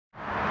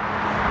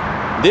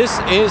This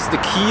is the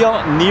Kia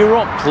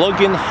Niro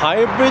plug-in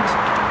hybrid.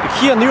 The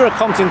Kia Niro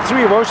comes in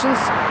 3 versions.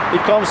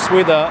 It comes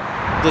with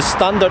the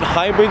standard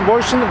hybrid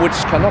version, which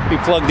cannot be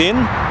plugged in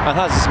and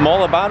has a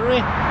smaller battery.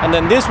 And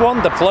then this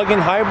one, the plug-in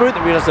hybrid,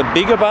 which has a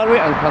bigger battery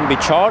and can be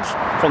charged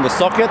from the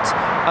socket.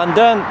 And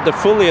then the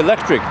fully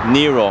electric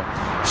Niro.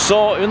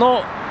 So, you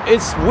know,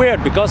 it's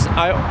weird because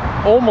I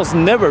almost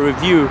never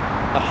review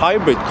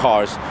hybrid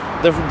cars.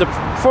 The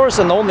first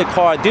and only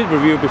car I did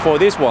review before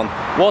this one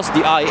was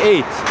the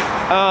i8.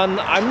 And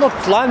I'm not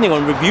planning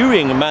on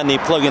reviewing many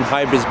plug-in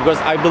hybrids because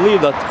I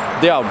believe that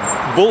they are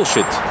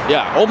bullshit.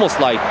 Yeah, almost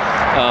like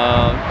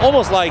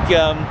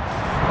a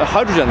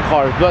hydrogen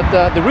car. But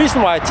the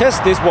reason why I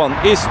test this one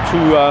is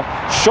to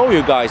show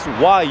you guys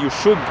why you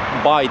should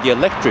buy the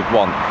electric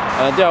one.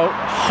 There are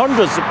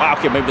hundreds,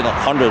 okay, maybe not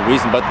 100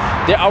 reasons, but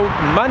there are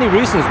many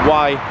reasons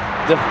why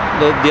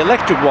the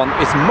electric one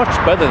is much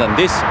better than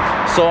this.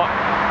 So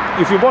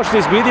if you watch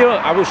this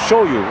video, I will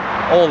show you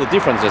all the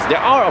differences. There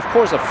are, of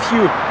course, a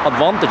few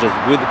advantages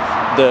with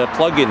the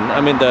plug-in,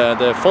 I mean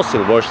the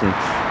fossil version.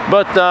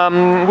 But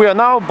we are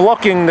now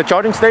blocking the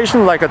charging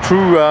station like a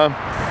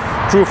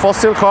true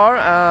fossil car.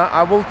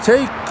 I will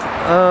take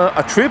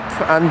a trip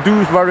and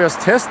do various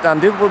tests, and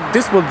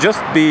this will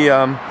just be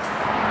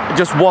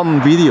just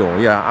one video.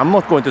 Yeah, I'm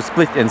not going to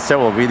split in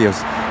several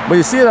videos. But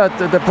you see that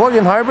the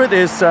plug-in hybrid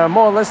is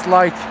more or less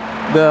like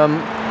the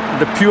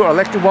pure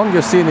electric one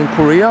you've seen in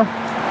Korea.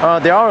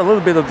 There are a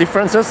little bit of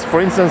differences. For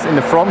instance, in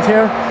the front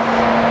here,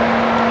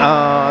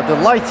 the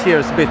light here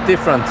is a bit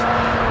different.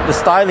 The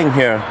styling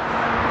here,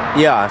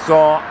 yeah. So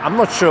I'm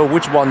not sure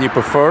which one you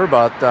prefer,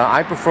 but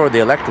I prefer the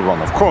electric one,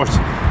 of course.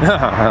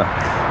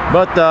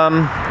 But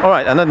all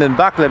right, and then in the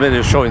back, let me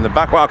just show you in the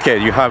back. Well,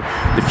 okay, you have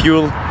the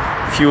fuel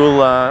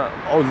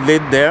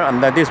lid there,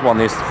 and then this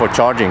one is for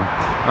charging.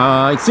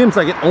 It seems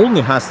like it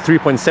only has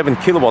 3.7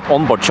 kilowatt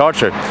onboard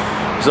charger.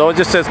 So it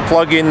just says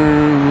plug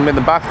in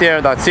the back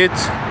there. That's it.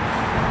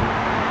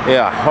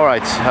 Yeah, all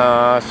right.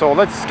 So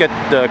let's get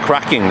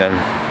cracking then.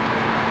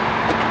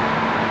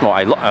 Oh,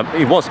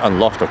 it was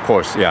unlocked, of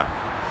course. Yeah.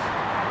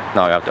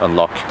 Now you have to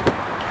unlock.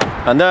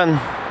 And then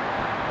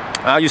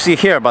you see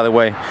here, by the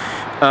way,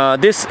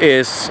 this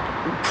is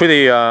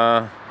pretty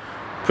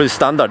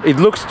standard. It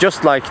looks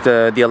just like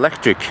the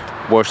electric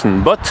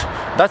version, but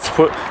that's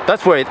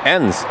where it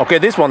ends. Okay,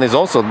 this one is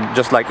also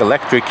just like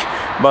electric,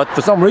 but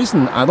for some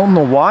reason, I don't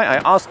know why, I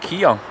asked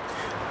Kia.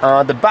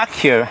 The back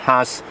here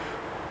has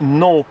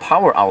no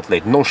power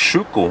outlet, no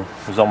shuko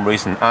for some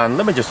reason. And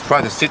let me just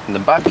try to sit in the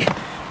back,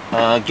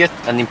 get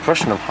an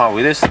impression of how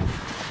it is.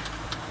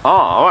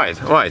 All right.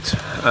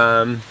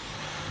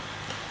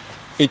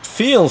 It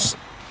feels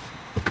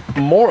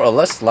more or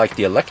less like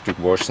the electric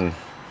version.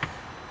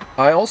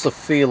 I also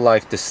feel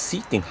like the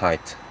seating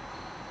height,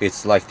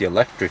 it's like the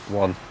electric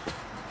one.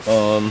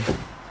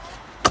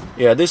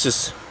 Yeah, this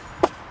is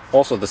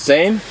also the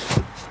same,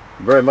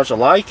 very much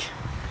alike.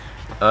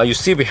 You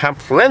see, we have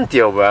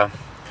plenty of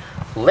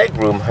leg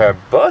room here,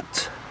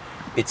 but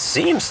it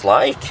seems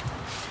like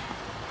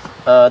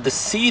the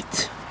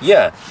seat,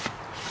 yeah,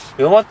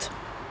 you know what,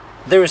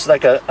 there is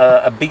like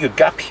a bigger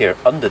gap here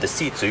under the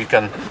seat, so you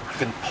can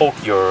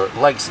poke your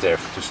legs there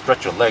to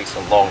stretch your legs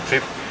on long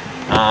trip.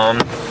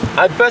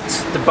 I bet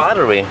the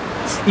battery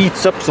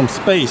eats up some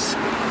space.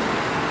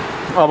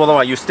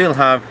 Although you still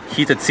have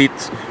heated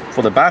seats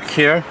for the back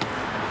here.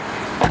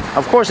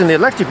 Of course, in the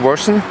electric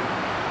version,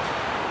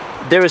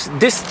 there is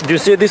this. Do you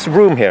see this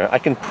room here? I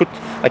can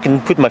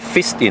put my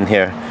fist in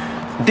here.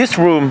 This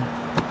room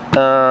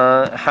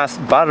has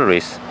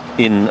batteries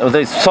in.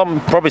 There's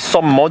probably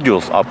some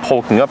modules are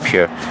poking up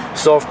here.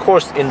 So of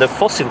course, in the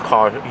fossil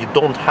car, you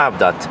don't have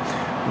that.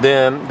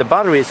 The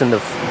battery is in the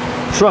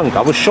trunk.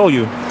 I will show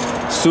you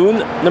soon.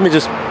 Let me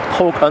just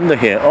poke under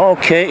here.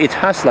 Okay, it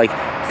has like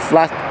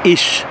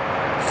flat-ish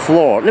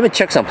floor. Let me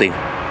check something.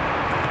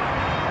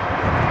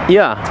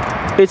 Yeah,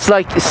 it's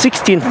like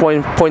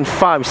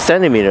 16.5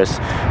 centimeters.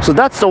 So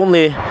that's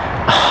only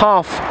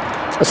half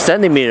a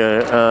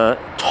centimeter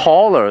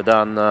taller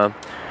than the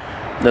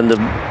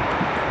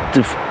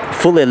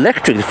fully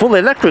electric. The fully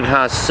electric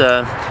has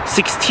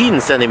 16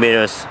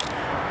 centimeters.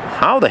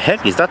 How the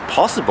heck is that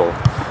possible?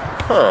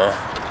 Huh.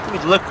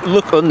 Let me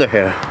look under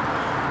here.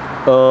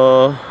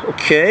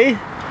 Okay.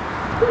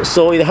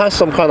 So it has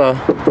some kind of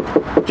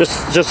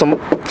just some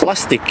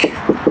plastic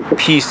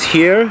piece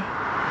here,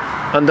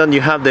 and then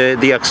you have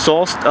the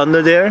exhaust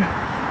under there.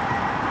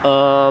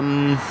 All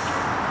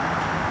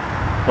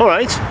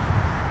right.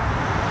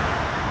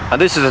 And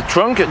this is a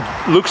trunk. It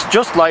looks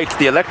just like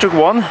the electric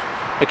one,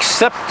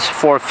 except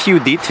for a few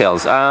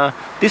details.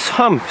 This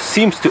hump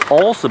seems to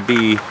also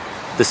be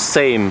the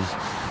same,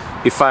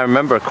 if I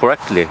remember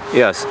correctly.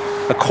 Yes,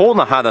 the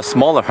Kona had a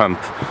smaller hump,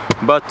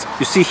 but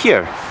you see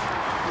here,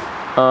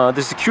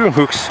 the securing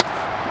hooks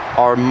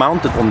are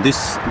mounted on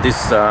this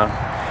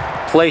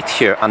plate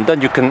here, and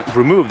then you can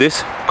remove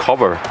this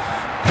cover.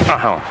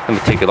 Let me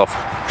take it off.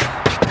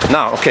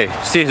 Now, okay,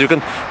 see, you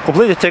can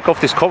completely take off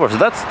this cover. So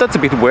that's a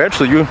bit weird.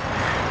 So you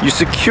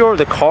secure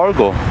the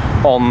cargo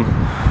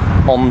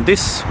on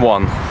this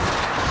one,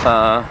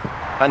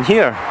 And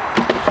here,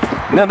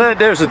 now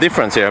there's a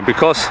difference here,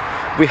 because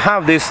we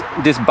have this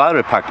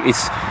battery pack.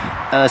 It's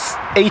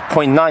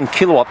 8.9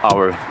 kilowatt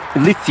hour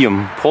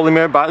lithium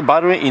polymer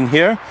battery in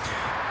here,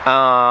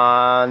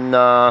 and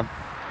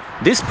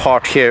this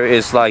part here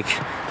is like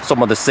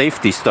some of the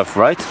safety stuff,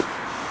 right?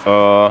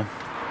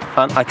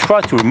 And I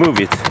tried to remove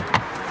it,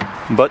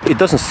 but it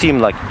doesn't seem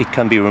like it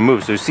can be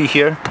removed. So you see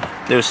here,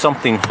 there's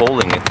something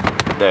holding it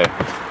there.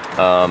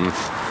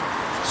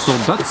 So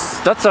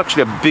that's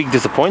actually a big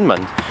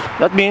disappointment.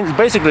 That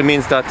basically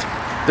means that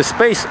the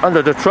space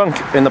under the trunk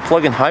in the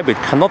plug-in hybrid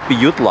cannot be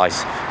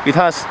utilized. It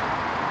has,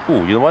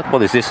 oh, you know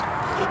what is this?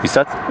 Is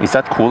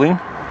that cooling?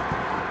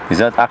 Is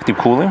that active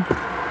cooling?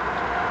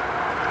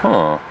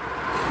 Huh.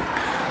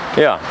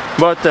 Yeah,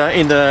 but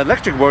in the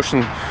electric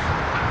version,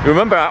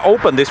 remember I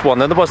opened this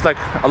one and there was like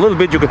a little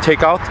bit you could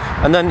take out,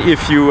 and then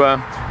if you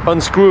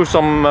unscrew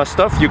some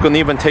stuff, you can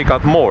even take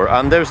out more.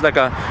 And there's like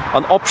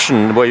an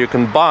option where you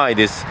can buy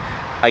this,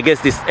 I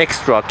guess, this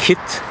extra kit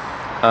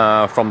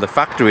from the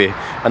factory,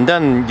 and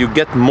then you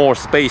get more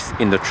space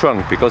in the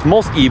trunk, because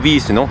most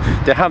EVs, you know,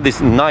 they have this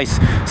nice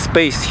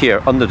space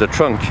here under the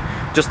trunk,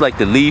 just like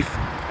the Leaf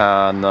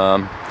and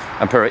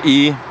Ampere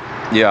E.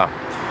 Yeah,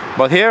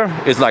 but here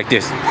it's like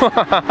this.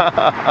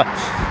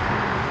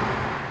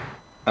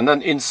 And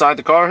then inside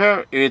the car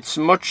here, it's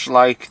much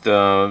like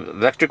the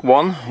electric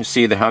one. You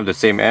see they have the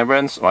same air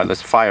vents. All right,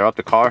 let's fire up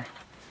the car.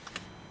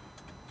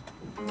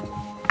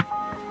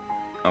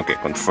 Okay,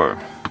 confirm.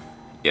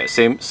 Yeah,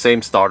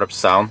 same startup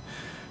sound.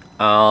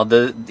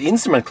 The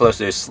instrument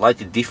cluster is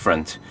slightly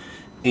different.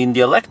 In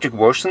the electric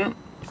version,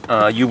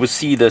 you will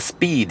see the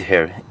speed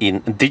here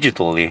in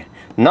digitally.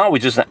 Now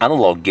it's just an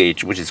analog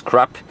gauge, which is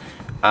crap.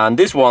 And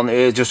this one,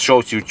 it just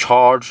shows you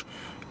charge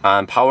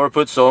and power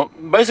output. So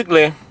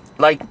basically,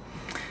 like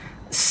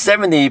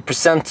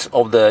 70%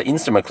 of the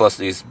instrument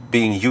cluster is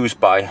being used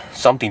by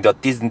something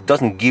that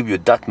doesn't give you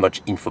that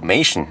much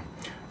information.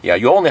 Yeah,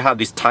 you only have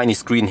this tiny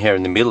screen here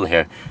in the middle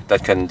here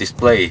that can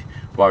display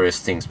various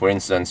things. For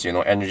instance, you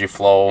know, energy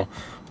flow,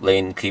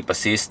 lane keep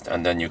assist,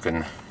 and then you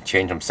can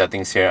change some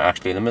settings here.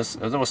 Actually,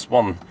 there was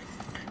one.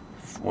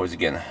 What was it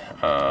again?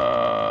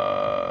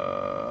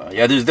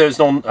 Yeah, there's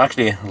no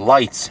actually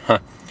lights.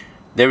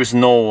 There is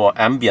no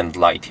ambient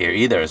light here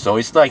either. So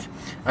it's like,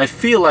 I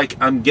feel like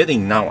I'm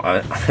getting now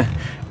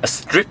a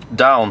stripped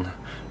down,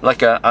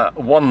 like a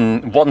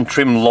one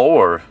trim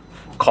lower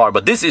car.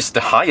 But this is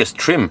the highest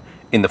trim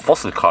in the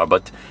fossil car.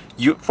 But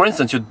you, for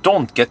instance, you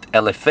don't get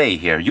LFA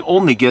here. You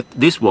only get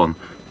this one,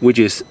 which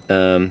is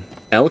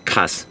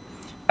LCAS.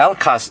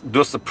 LCAS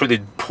does a pretty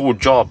poor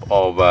job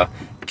of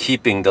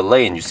keeping the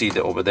lane. You see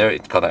that over there,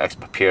 it kind of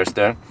appears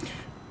there.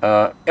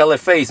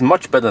 LFA is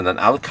much better than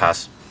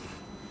LCAS.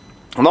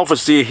 And also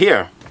see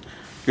here,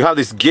 you have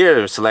this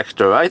gear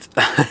selector, right?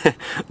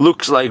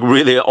 Looks like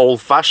really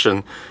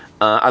old-fashioned.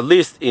 At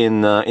least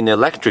in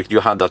electric, you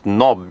have that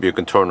knob you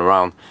can turn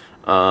around.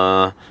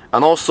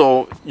 And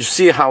also, you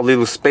see how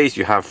little space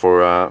you have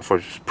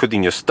for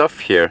putting your stuff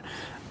here.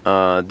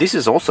 This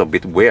is also a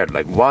bit weird.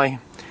 Like, why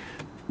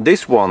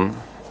this one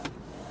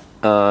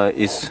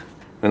is,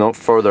 you know,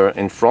 further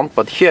in front,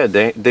 but here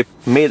they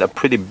made a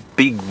pretty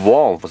big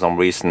wall for some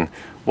reason.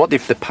 What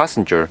if the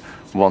passenger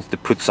wants to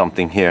put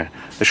something here?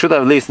 They should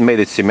have at least made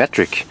it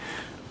symmetric.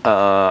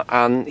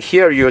 And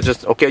here you're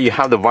just, okay, you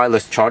have the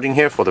wireless charging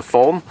here for the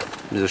phone.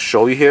 I'll just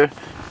show you here.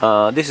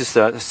 This is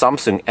a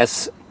Samsung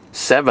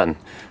S7,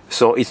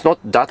 so it's not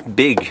that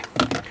big.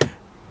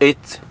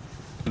 It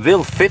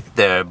will fit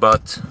there,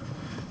 but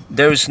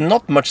there is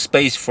not much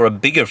space for a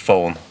bigger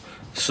phone.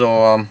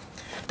 So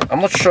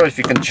I'm not sure if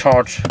you can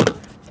charge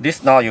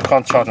this now. You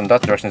can't charge in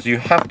that direction, so you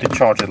have to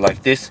charge it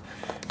like this.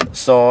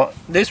 So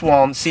this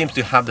one seems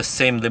to have the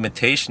same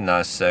limitation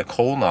as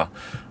Kona,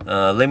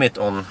 limit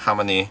on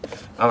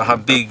how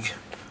big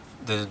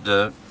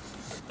the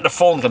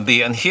phone can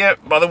be. And here,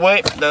 by the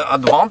way, the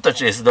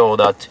advantage is though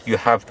that you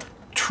have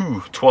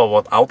two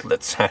 12-watt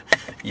outlets.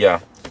 Yeah,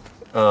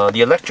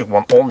 the electric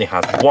one only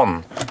has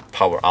one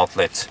power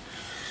outlet.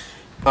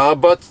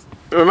 But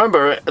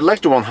remember,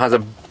 electric one has a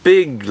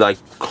big like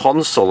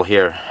console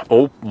here,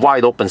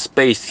 wide open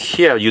space.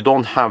 Here you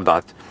don't have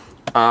that.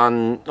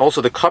 And also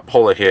the cup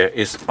holder here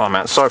is, oh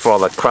man, sorry for all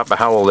that crap. I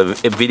have all the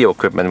video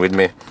equipment with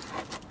me.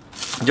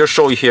 Just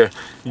show you here,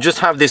 you just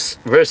have this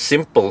very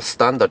simple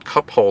standard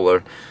cup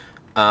holder.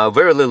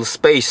 Very little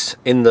space.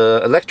 In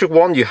the electric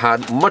one you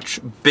had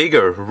much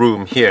bigger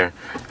room here.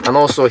 And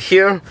also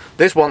here,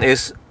 this one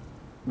is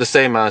the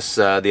same as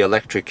the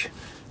electric.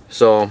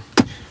 So,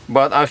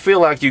 but I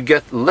feel like you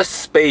get less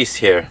space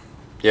here.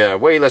 Yeah,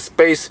 way less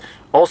space,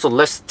 also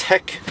less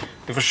tech.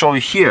 If I show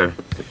you here,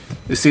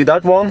 you see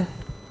that one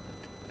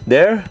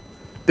there?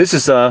 This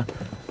is a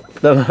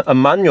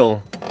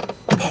manual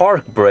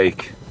park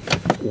brake.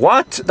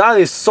 What? That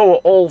is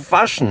so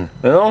old-fashioned,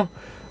 you know?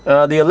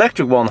 The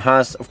electric one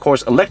has, of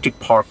course, electric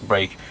park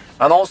brake,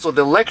 and also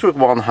the electric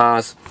one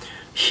has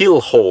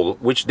hill hole,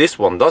 which this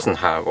one doesn't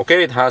have.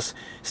 Okay, it has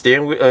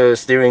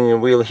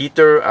steering wheel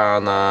heater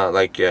and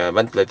like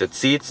ventilated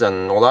seats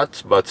and all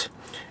that, but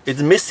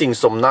it's missing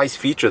some nice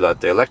feature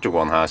that the electric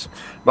one has.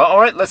 But all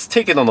right, let's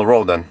take it on the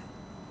road then.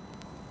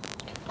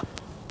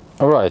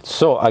 All right,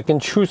 so I can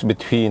choose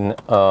between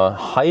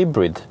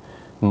hybrid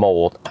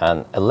mode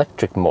and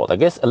electric mode. I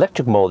guess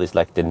electric mode is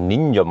like the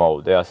ninja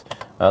mode. Yes.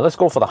 Let's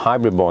go for the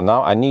hybrid mode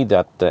now. I need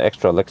that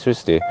extra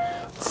electricity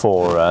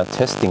for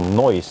testing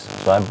noise.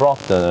 So I brought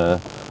the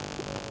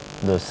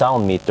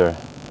sound meter.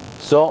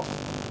 So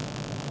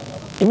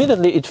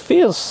immediately it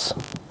feels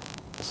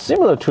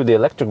similar to the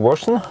electric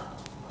version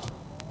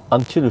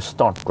until you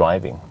start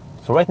driving.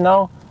 So right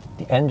now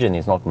the engine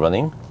is not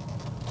running.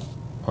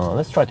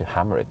 Let's try to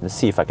hammer it. Let's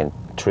see if I can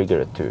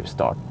trigger it to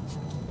start.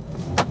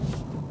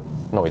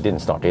 No, it didn't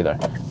start either.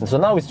 And so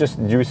now it's just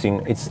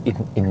using,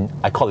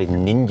 I call it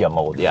ninja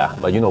mode, yeah,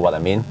 but you know what I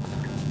mean.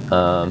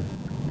 So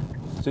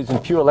it's in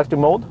pure electric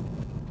mode.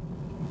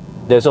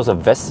 There's also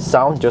vest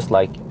sound, just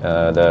like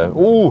I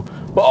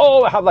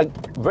have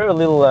like very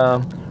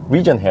little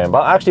regen here.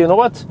 But actually, you know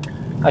what?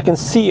 I can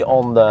see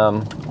on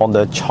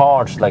the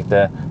charge, like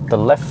the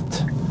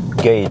left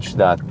gauge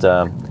that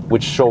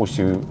which shows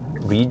you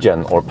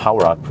regen or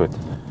power output,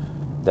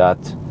 that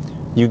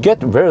you get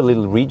very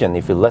little regen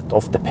if you let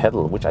off the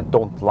pedal, which I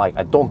don't like.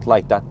 I don't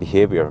like that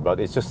behavior, but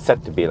it's just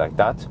set to be like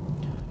that.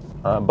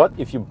 But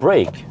if you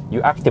brake,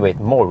 you activate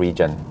more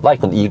regen,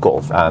 like on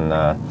e-Golf and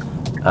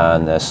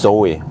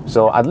Zoe.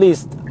 So at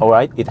least, all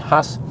right, it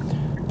has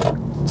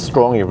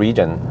stronger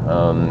regen.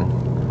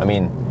 I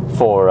mean,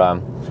 for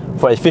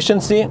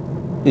efficiency,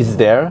 it's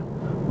there,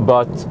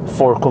 but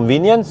for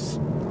convenience,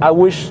 I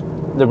wish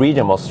the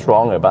regen was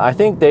stronger. But I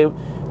think they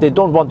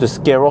don't want to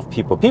scare off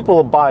people.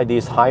 People buy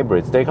these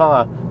hybrids. They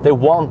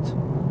want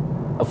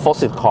a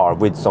fossil car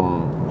with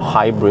some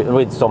hybrid,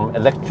 with some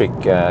electric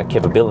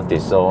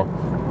capabilities. So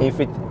if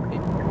it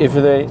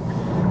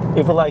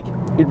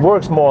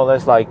works more or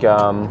less like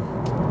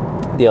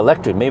the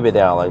electric, maybe they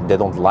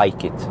don't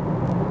like it.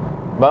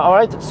 But all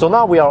right, so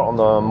now we are on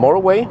the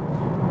motorway,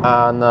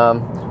 and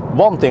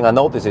one thing I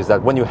noticed is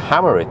that when you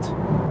hammer it,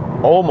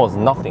 almost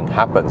nothing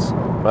happens.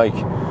 Like,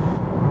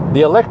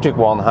 the electric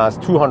one has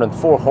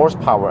 204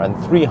 horsepower and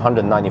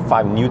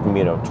 395 Newton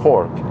meter of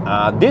torque.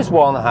 This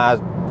one has,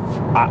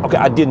 okay,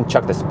 I didn't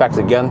check the specs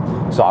again,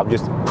 so I'll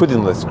just put it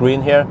on the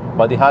screen here,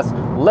 but it has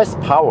less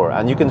power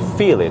and you can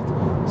feel it.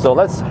 So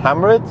let's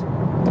hammer it.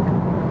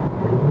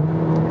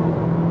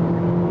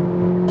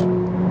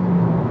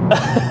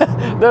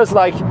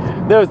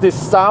 There's this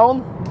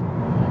sound,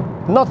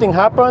 nothing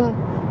happened,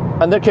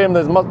 and there came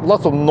this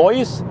lots of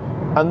noise,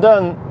 and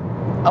then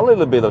a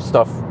little bit of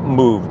stuff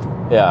moved.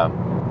 Yeah.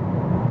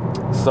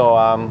 So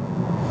I'm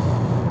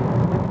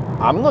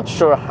not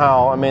sure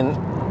how. I mean,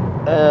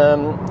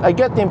 I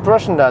get the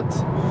impression that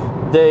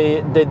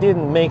they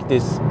didn't make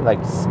this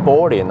like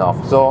sporty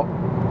enough. So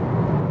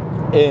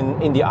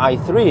in the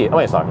i3,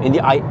 in the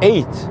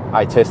i8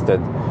 I tested,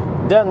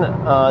 then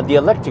the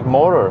electric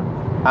motor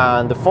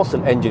and the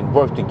fossil engine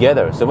work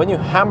together. So when you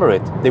hammer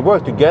it, they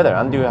work together,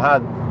 and you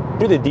had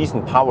pretty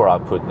decent power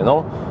output. You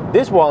know,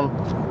 this one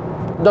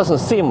doesn't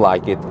seem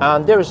like it,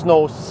 and there is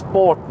no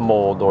sport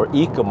mode or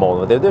eco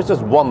mode. There's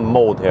just one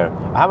mode here.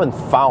 I haven't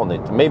found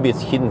it. Maybe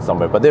it's hidden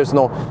somewhere, but there's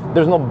no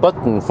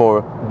button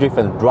for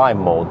different drive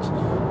modes,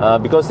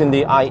 because in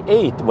the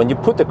i8, when you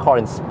put the car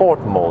in sport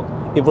mode,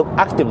 it will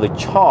actively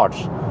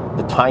charge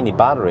the tiny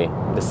battery,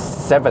 the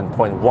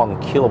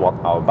 7.1 kilowatt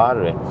hour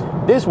battery.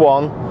 This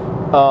one,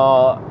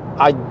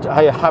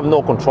 I have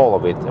no control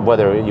of it,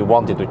 whether you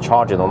want it to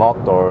charge it or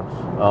not, or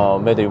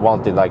whether you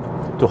want it like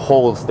to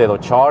hold state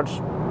of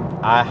charge.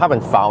 I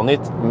haven't found it.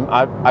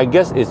 I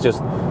guess it's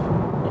just,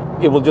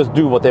 it will just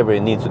do whatever it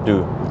needs to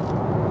do.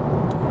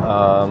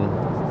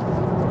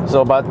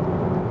 So, but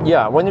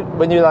yeah,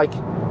 when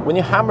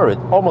you hammer it,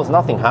 almost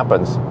nothing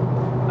happens.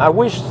 I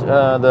wish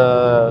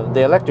the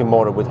electric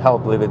motor would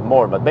help a little bit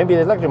more, but maybe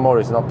the electric motor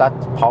is not that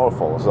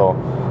powerful. So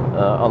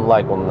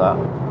unlike on the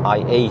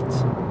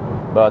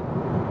i8, but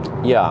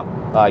yeah,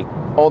 like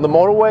on the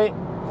motorway,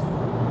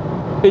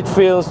 it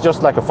feels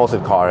just like a fossil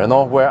car, you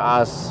know.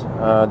 Whereas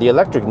the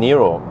electric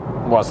Niro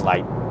was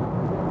like,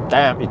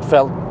 damn, it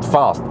felt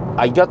fast.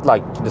 I got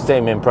like the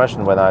same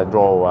impression when I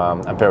drove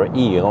Ampere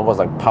E, you know. It was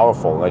like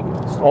powerful, like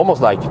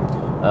almost like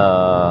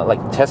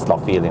Tesla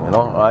feeling, you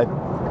know, right?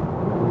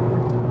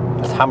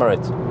 Let's hammer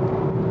it.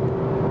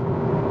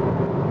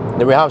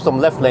 Then we have some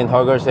left lane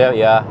huggers here.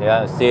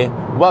 Yeah, see,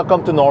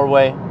 welcome to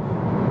Norway,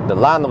 the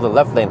land of the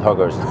left lane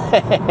huggers.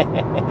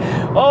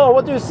 Oh,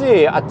 what do you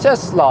see? A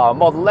Tesla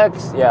Model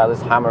X. Yeah,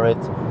 let's hammer it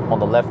on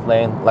the left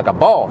lane like a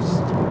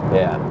boss.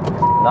 Yeah.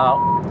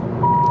 Now,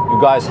 you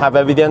guys have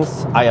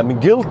evidence. I am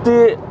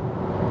guilty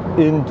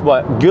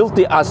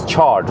guilty as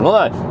charged.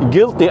 No,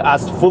 guilty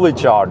as fully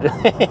charged.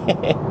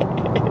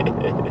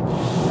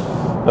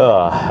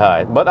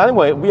 Right. But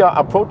anyway, we are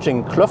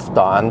approaching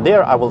Kløfta, and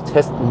there I will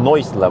test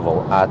noise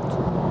level at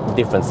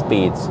different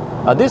speeds.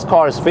 This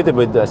car is fitted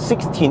with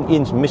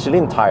 16-inch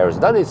Michelin tires.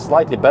 That is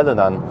slightly better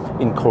than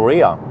in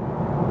Korea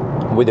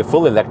with the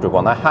full electric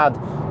one. I had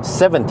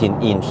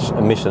 17-inch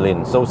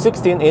Michelin, so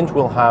 16-inch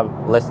will have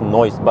less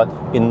noise. But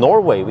in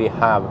Norway we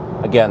have,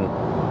 again,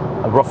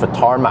 rougher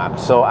tarmac.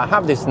 So I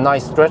have this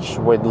nice stretch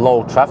with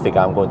low traffic.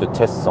 I'm going to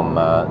test some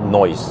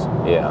noise.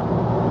 Yeah.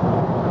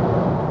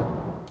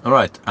 All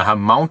right, I have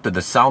mounted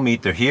the sound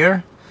meter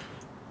here,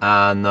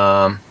 and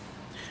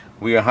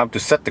we have to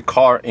set the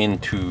car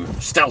into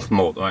stealth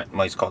mode. All right,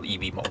 it's called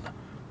EV mode.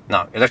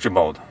 Now electric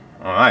mode.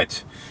 All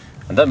right,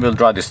 and then we'll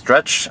drive the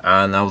stretch,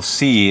 and I'll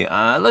see.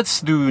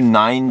 Let's do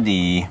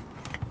 90.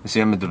 Let's see.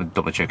 I'm gonna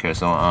double check here.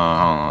 So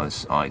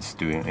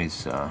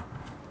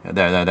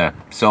there.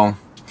 So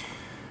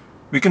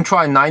we can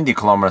try 90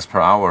 kilometers per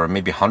hour,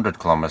 maybe 100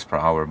 kilometers per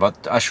hour,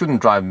 but I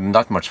shouldn't drive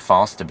that much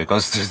faster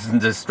because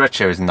the stretch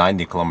here is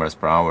 90 kilometers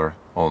per hour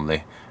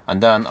only.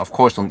 And then, of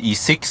course, on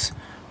E6,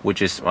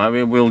 which is,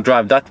 we'll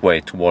drive that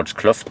way towards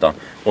Kløfta.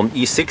 On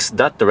E6,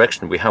 that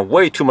direction, we have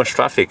way too much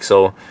traffic,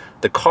 so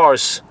the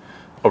cars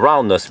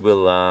around us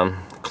will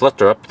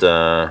clutter up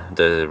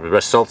the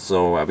results.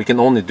 So we can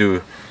only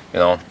do,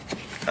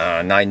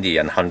 90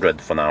 and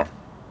 100 for now.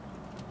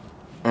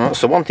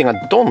 So one thing I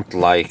don't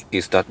like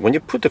is that when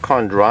you put the car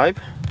in drive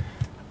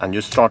and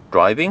you start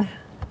driving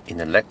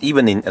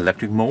even in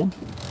electric mode,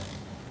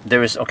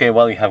 there is, okay,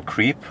 well, you have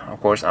creep. Of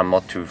course, I'm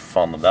not too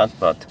fond of that,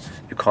 but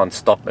you can't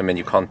stop. I mean,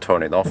 you can't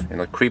turn it off.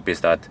 Creep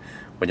is that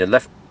when you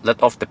let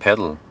off the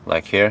pedal,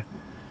 like here,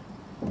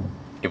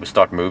 it will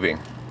start moving.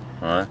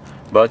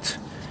 But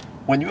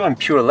when you're on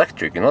pure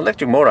electric,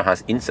 electric motor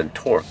has instant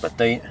torque, but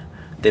they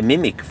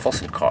mimic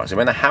fossil cars. And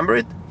when I hammer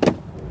it,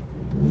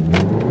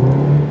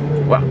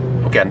 well,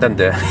 okay, and then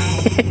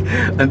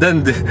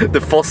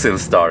the fossil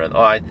started.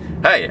 All right,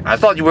 hey, I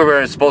thought you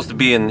were supposed to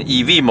be in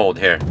EV mode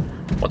here.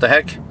 What the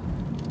heck?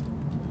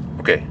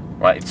 Okay,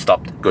 right, it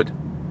stopped. Good.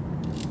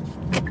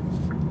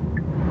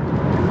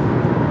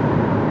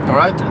 All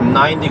right,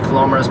 90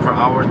 kilometers per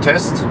hour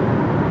test.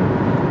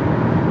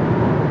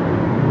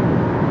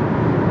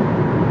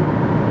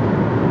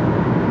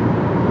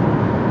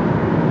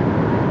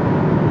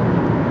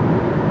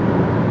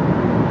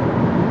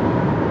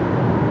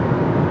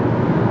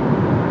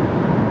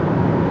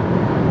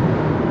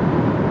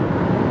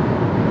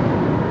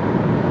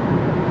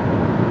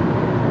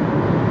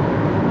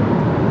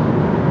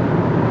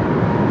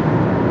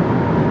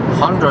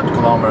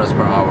 Kilometers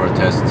per hour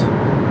test.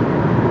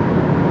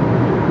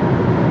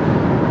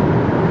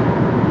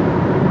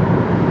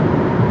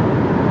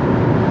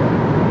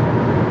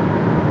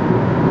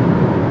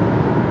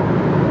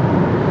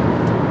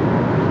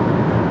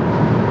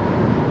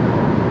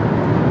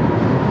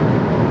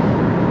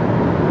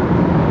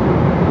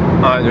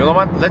 You know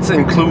what? Let's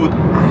include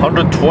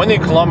 120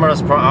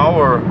 kilometers per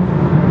hour.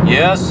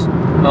 Yes,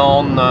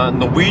 on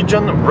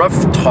Norwegian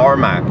rough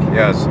tarmac.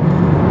 Yes.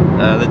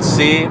 Let's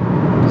see.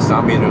 The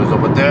sound meter is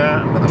over there.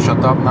 I'm gonna shut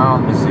up now.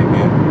 Let me see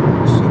me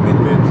zoom in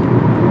a bit.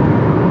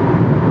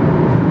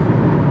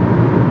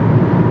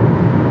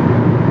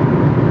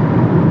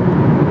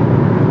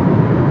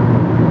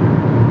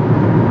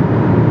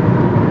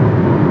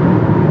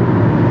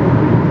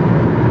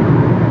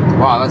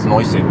 Wow, that's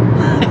noisy.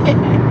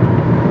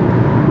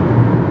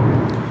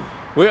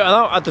 We are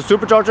now at the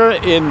supercharger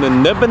in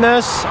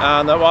Nebbenes,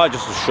 and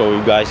just to show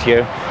you guys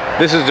here,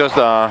 this is just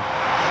a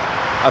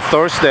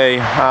Thursday,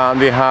 and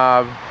we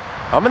have,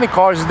 how many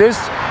cars is this?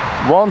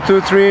 1,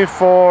 2, 3,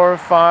 4,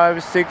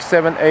 5, 6,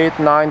 7, 8,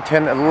 9,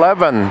 10,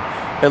 11.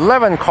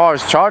 11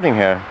 cars charging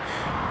here.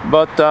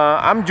 But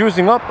I'm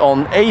juicing up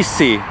on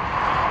AC.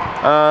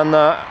 And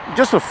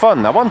just for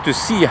fun, I want to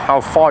see how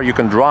far you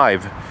can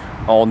drive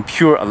on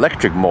pure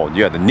electric mode.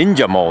 Yeah, the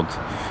ninja mode.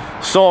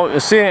 So you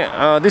see,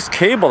 this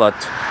cable that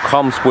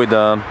comes with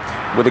the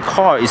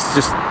car is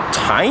just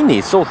tiny,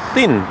 it's so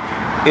thin.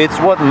 It's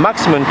what,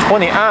 maximum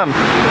 20 amp.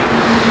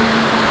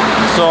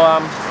 So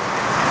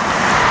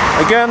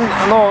again,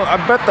 no, I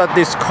bet that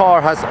this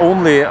car has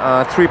only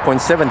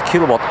 3.7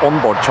 kilowatt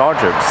onboard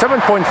charger.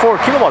 7.4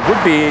 kilowatt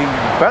would be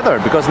better,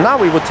 because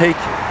now it would take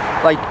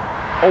like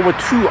over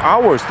 2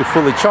 hours to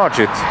fully charge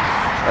it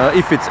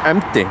if it's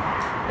empty.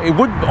 It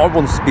would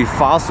almost be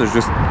faster to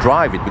just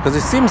drive it, because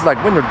it seems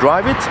like when you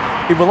drive it,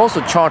 it will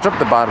also charge up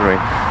the battery.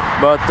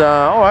 But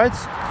all right,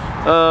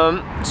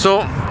 so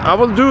I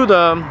will do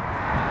the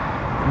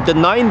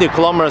 90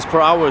 kilometers per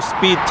hour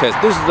speed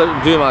test. This is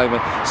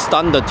my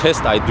standard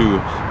test I do,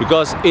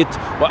 because it,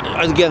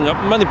 again,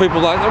 many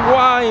people are like,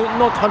 why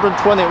not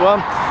 120? Well,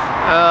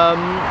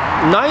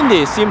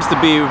 90 seems to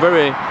be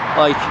very,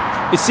 like,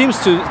 it seems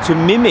to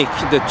mimic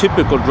the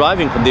typical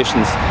driving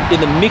conditions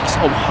in a mix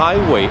of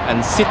highway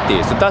and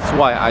city. So that's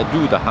why I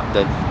do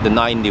the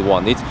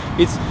 91.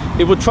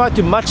 It would try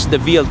to match the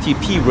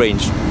VLTP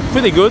range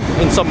pretty good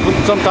in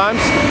sometimes.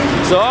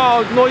 So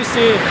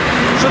noisy,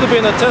 should have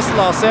been a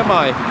Tesla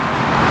Semi.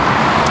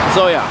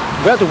 So yeah,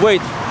 we have to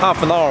wait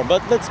half an hour,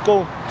 but let's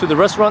go to the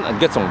restaurant and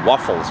get some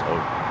waffles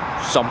or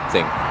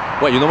something.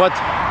 Well, you know what?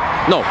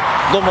 No,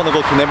 don't want to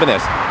go to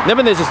Nebbenes.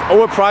 Nebbenes is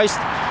overpriced.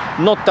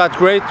 Not that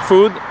great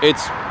food.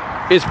 It's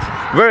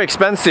very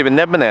expensive in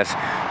Nebbenes.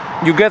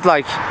 You get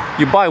like,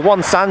 you buy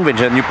one sandwich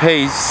and you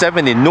pay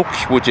 70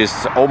 NOK, which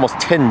is almost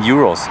 10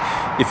 euros.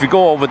 If you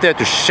go over there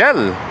to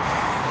Shell,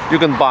 you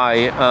can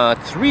buy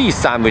 3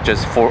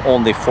 sandwiches for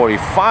only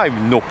 45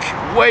 NOK.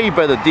 Way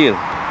better deal.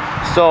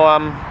 So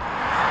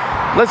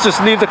let's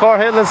just leave the car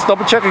here. Let's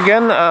double check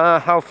again.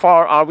 How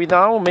far are we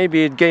now?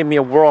 Maybe it gave me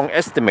a wrong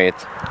estimate.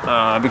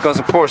 Because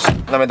of course,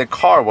 I mean, the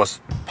car was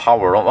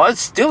power on. Oh, it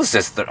still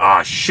says that.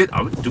 Ah, shit.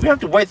 Do we have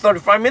to wait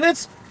 35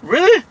 minutes?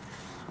 Really?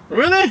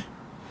 Really?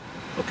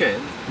 Okay,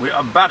 we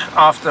are back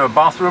after a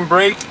bathroom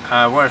break.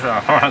 Where's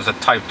a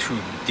type 2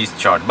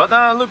 discharge? But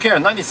look here,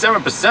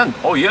 97%.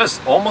 Oh yes,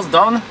 almost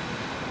done.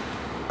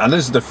 And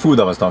this is the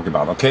food I was talking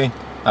about, okay?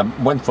 I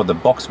went for the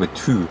box with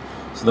 2.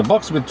 So the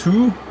box with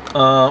 2,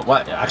 well,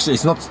 actually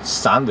it's not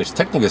sandwich.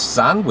 Technically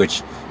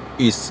sandwich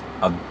is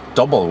a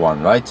double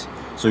one, right?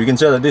 So you can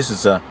say that this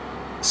is a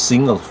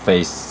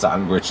single-faced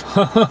sandwich.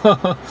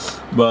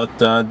 But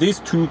these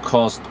 2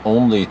 cost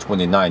only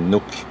 29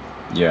 NOK.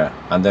 Yeah,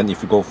 and then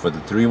if you go for the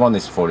 3 one,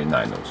 it's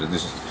 49 NOK. So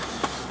this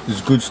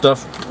is good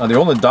stuff. And the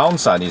only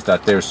downside is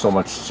that there's so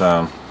much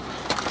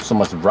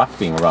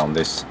wrapping around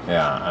this.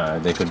 Yeah,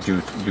 they could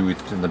do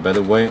it in a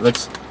better way.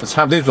 Let's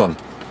have this one.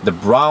 The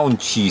brown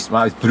cheese,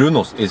 well, it's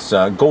Bruno's, it's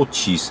goat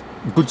cheese.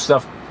 Good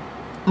stuff.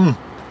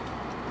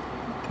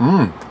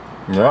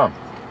 Yeah.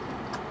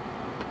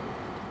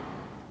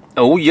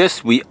 Oh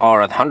yes, we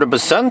are at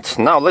 100%.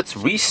 Now let's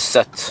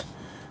reset.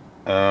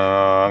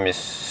 Let me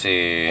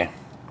see.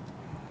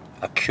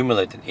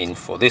 Accumulated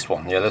info. This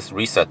one. Yeah, let's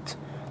reset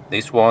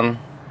this one.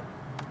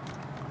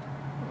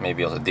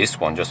 Maybe also this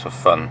one just for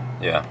fun.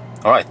 Yeah.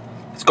 All right,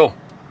 let's go.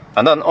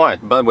 And then, all right.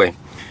 By the way,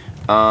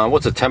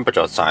 what's the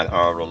temperature outside?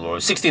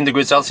 16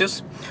 degrees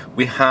Celsius.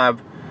 We have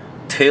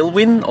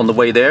tailwind on the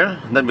way there.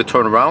 Then we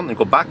turn around and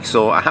go back.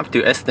 So I have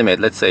to estimate,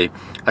 let's say,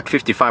 at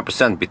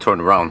 55% we turn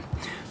around.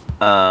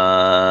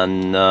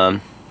 And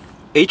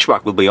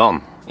HVAC will be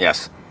on.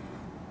 Yes.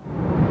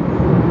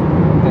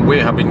 We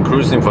have been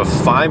cruising for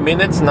 5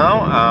 minutes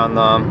now,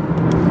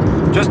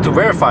 and just to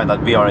verify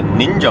that we are in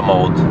ninja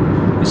mode,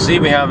 you see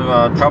we have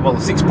traveled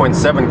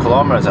 6.7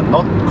 kilometers and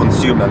not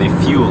consumed any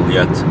fuel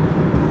yet.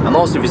 And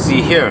also if you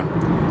see here,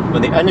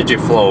 on the energy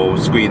flow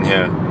screen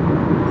here,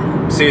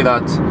 see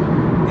that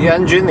the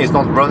engine is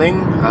not running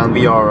and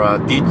we are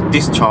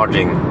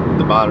discharging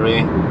the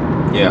battery.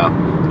 Yeah,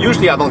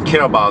 usually I don't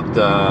care about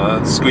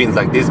screens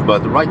like this,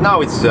 but right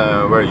now it's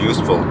very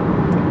useful.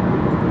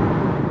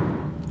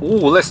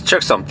 Ooh, let's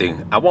check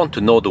something. I want to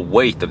know the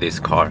weight of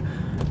this car.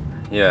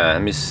 Yeah,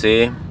 let me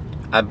see.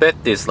 I bet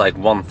it's like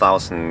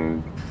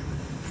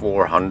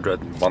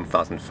 1,400,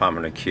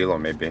 1,500 kilo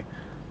maybe.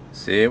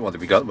 See, what do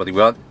we got? What do we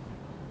got?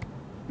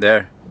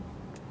 There.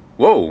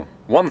 Whoa,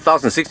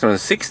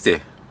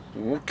 1,660.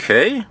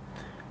 Okay.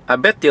 I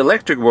bet the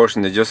electric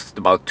version is just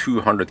about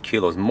 200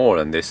 kilos more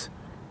than this.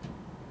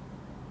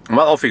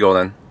 Well, off we go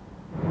then.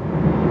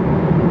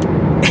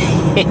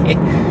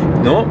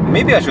 No,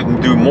 maybe I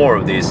should do more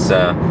of these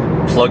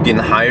plug-in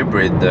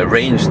hybrid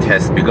range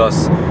tests,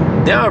 because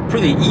they are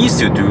pretty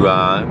easy to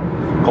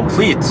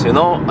complete, you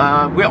know.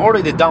 We're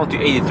already down to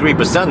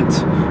 83%,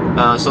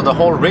 so the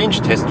whole range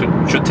test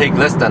should take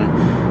less than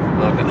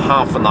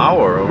half an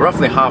hour, or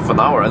roughly half an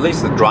hour, at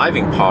least the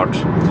driving part.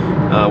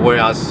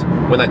 Whereas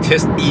when I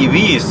test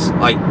EVs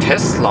like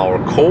Tesla or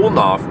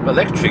Kona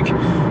electric,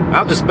 I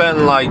have to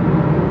spend like,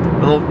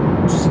 you know,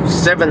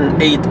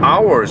 7-8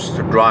 hours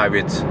to drive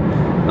it.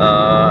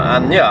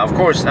 And yeah, of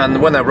course, and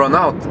when I run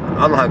out,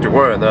 I don't have to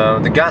worry,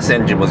 the gas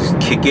engine will just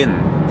kick in.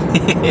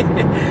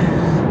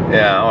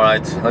 Yeah,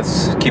 alright,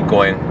 let's keep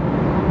going.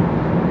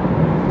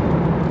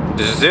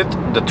 This is it,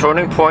 the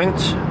turning point.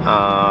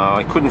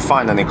 I couldn't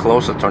find any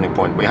closer turning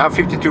point. We have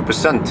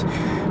 52%.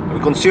 We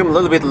consume a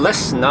little bit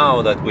less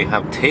now that we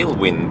have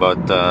tailwind,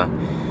 but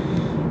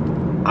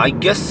I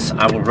guess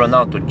I will run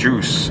out of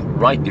juice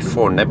right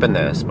before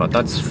Nebenes, but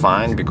that's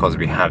fine because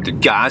we have the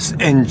gas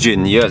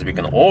engine. Yes, we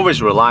can always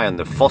rely on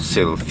the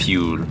fossil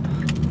fuel.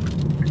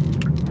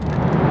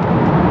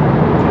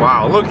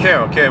 Wow, look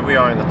here. Okay, we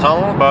are in the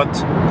tunnel,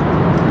 but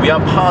we are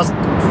past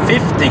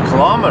 50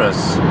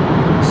 kilometers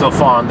so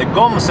far, and the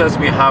GOM says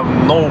we have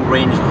no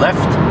range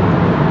left.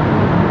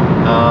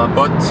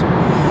 But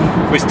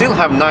we still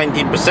have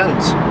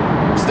 19%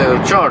 still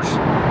charged.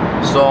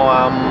 So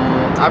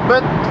I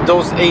bet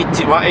those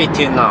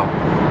 18 now.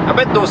 I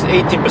bet those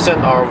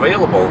 18% are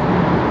available.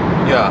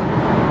 Yeah,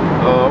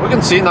 we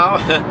can see now.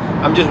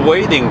 I'm just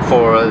waiting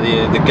for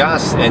the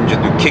gas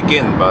engine to kick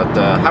in, but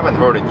haven't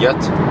heard it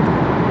yet.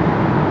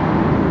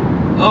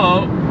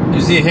 Oh,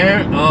 you see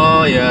here?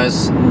 Oh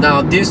yes.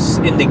 Now this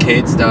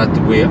indicates that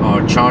we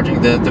are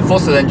charging. The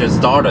fossil engine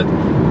started.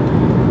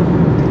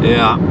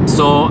 Yeah,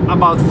 so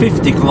about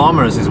 50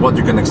 kilometers is what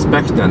you can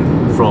expect then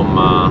from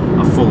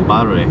a full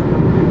battery.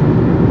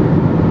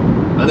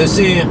 And you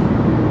see,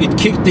 it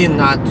kicked in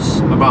at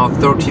about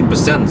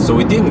 13%, so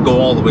it didn't go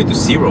all the way to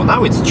zero.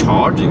 Now it's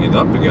charging it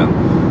up again.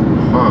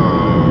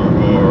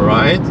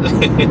 Alright.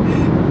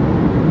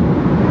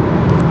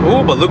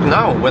 Oh, but look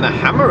now, when I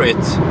hammer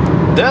it,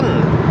 then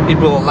it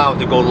will allow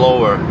to go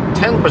lower.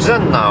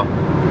 10% now.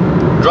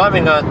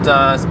 Driving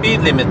at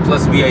speed limit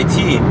plus VAT.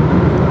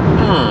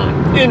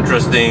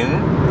 Interesting.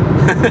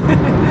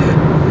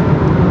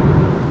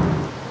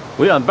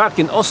 We are back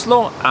in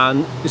Oslo,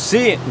 and you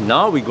see,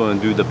 now we're going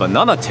to do the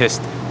banana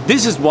test.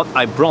 This is what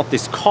I brought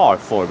this car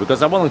for,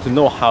 because I wanted to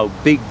know how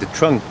big the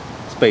trunk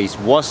space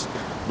was.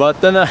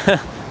 But then I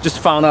just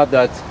found out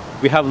that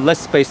we have less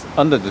space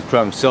under the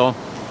trunk. So,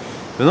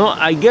 you know,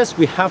 I guess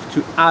we have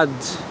to add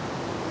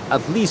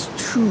at least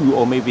 2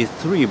 or maybe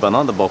 3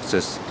 banana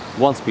boxes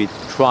once we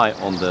try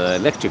on the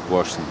electric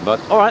version. But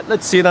alright,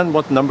 let's see then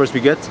what numbers we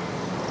get.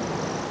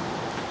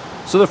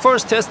 So the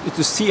first test is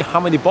to see how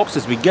many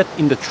boxes we get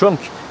in the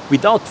trunk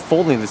without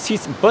folding the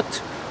seats,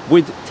 but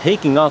with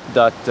taking out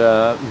that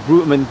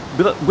room and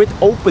with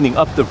opening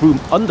up the room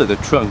under the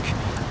trunk.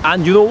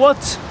 And you know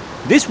what?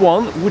 This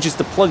one, which is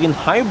the plug-in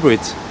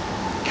hybrid,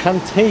 can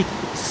take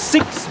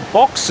 6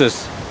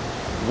 boxes.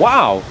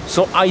 Wow!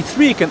 So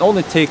i3 can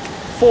only take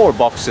 4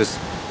 boxes.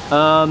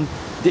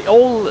 The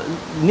old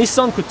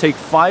Nissan could take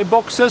 5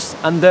 boxes,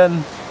 and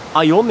then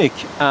Ioniq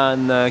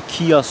and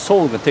Kia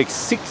Soul can take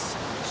 6.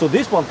 So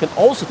this one can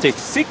also take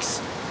 6.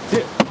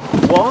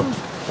 1,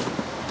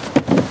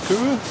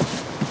 2,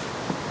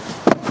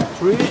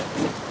 3,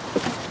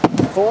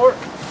 4,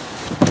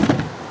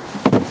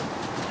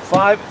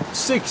 5,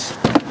 6.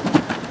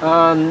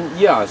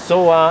 Yeah,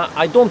 so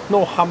I don't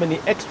know how many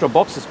extra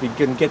boxes we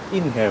can get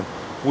in here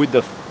with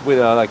the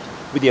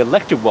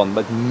electric one,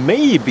 but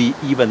maybe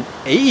even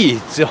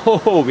 8.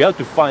 So we have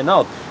to find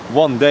out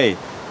one day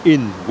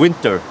in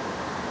winter.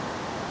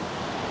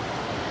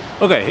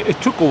 Okay, it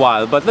took a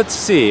while, but let's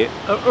see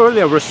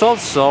earlier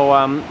results. So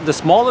the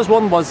smallest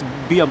one was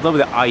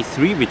BMW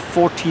i3 with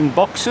 14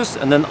 boxes,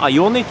 and then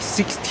Ioniq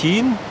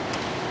 16,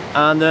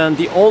 and then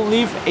the old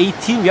Leaf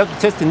 18. We have to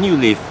test the new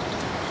Leaf,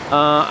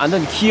 and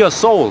then Kia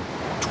Soul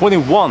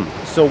 21.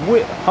 So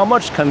how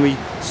much can we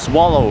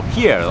swallow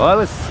here? Well,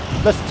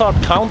 let's start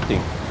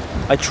counting.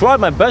 I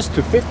tried my best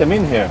to fit them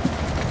in here.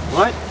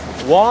 Right,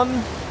 1,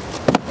 2,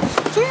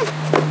 3,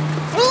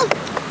 4,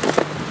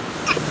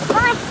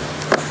 5,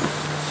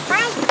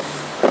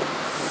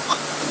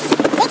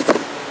 6,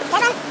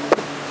 7,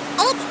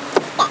 8.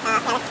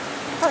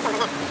 Pull some of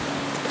that.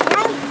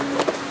 9,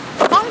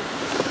 10,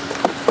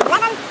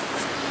 11,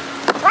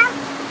 12,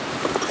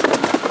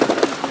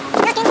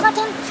 13,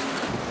 14,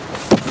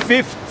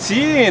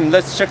 15.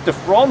 Let's check the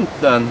front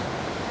then.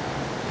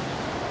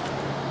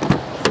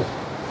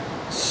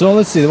 So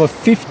let's see, there were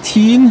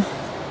 15,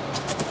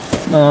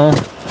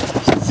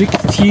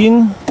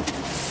 16,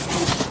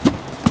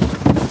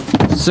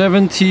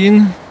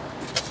 17,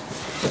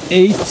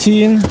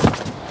 18,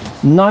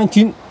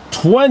 19,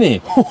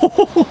 20.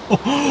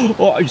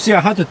 Oh, you see,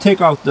 I had to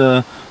take out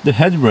the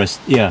headrest,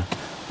 yeah,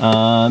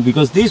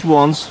 because these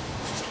ones,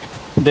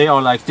 they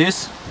are like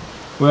this,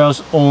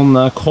 whereas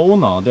on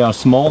Kona they are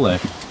smaller.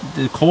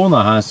 The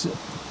Kona has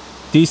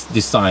this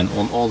design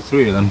on all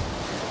 3 of them.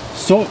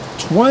 So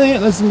 20,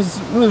 let's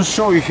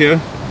show you here.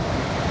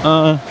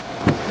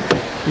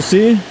 You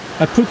see,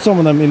 I put some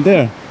of them in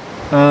there,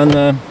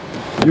 and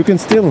you can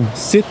still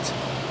sit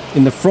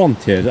in the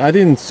front here. I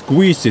didn't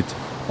squeeze it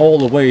all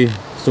the way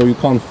so you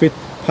can't fit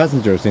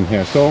passengers in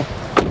here. So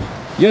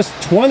yes,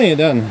 20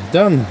 then.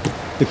 Then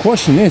the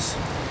question is,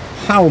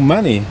 how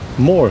many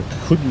more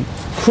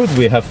could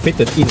we have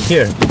fitted in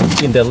here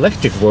in the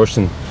electric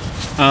version?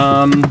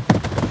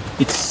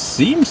 It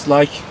seems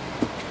like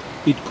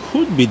it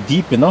could be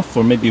deep enough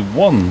for maybe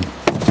 1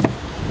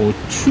 or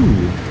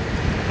 2.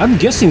 I'm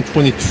guessing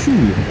 22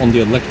 on the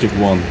electric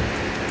one.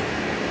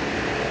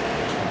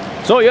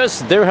 So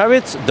yes, there you have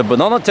it, the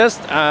banana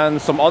test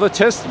and some other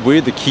tests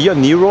with the Kia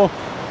Niro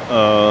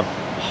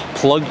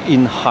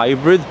plug-in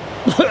hybrid.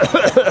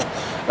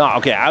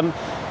 Okay, I'm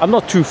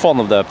not too fond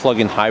of the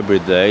plug-in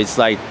hybrid. It's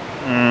like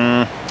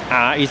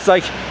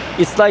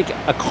it's like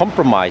a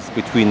compromise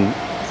between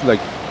like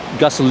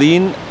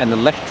gasoline and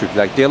electric.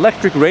 Like the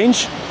electric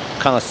range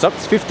kind of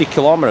sucks, 50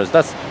 kilometers.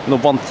 That's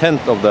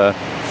 1/10 of the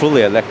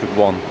fully electric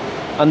one,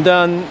 and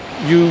then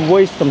you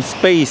waste some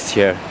space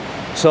here.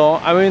 So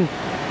I mean,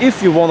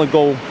 if you want to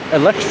go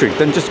electric,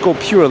 then just go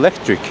pure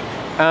electric,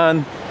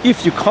 and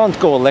if you can't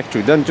go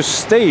electric, then just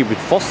stay with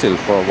fossil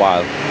for a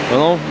while.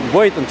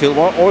 Wait until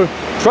or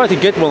try to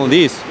get one of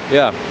these.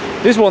 Yeah,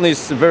 this one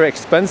is very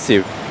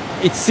expensive.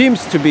 It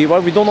seems to be,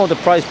 well, we don't know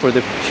the price for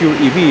the pure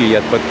EV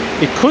yet, but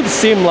it could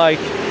seem like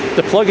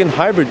the plug-in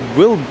hybrid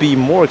will be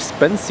more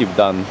expensive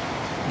than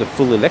the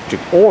full electric,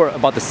 or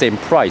about the same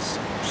price.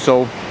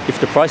 So if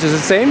the price is the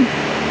same,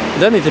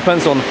 then it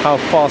depends on how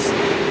fast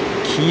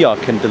Kia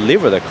can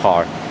deliver the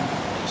car.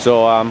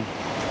 So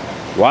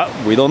well,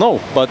 we don't know,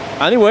 but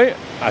anyway,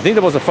 I think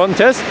that was a fun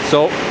test.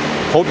 So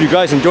hope you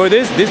guys enjoy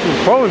this. This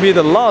will probably be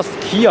the last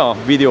Kia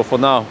video for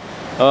now.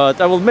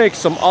 I will make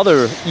some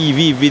other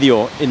EV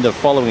video in the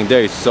following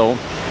days. So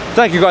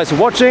thank you guys for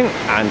watching,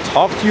 and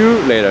talk to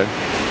you later.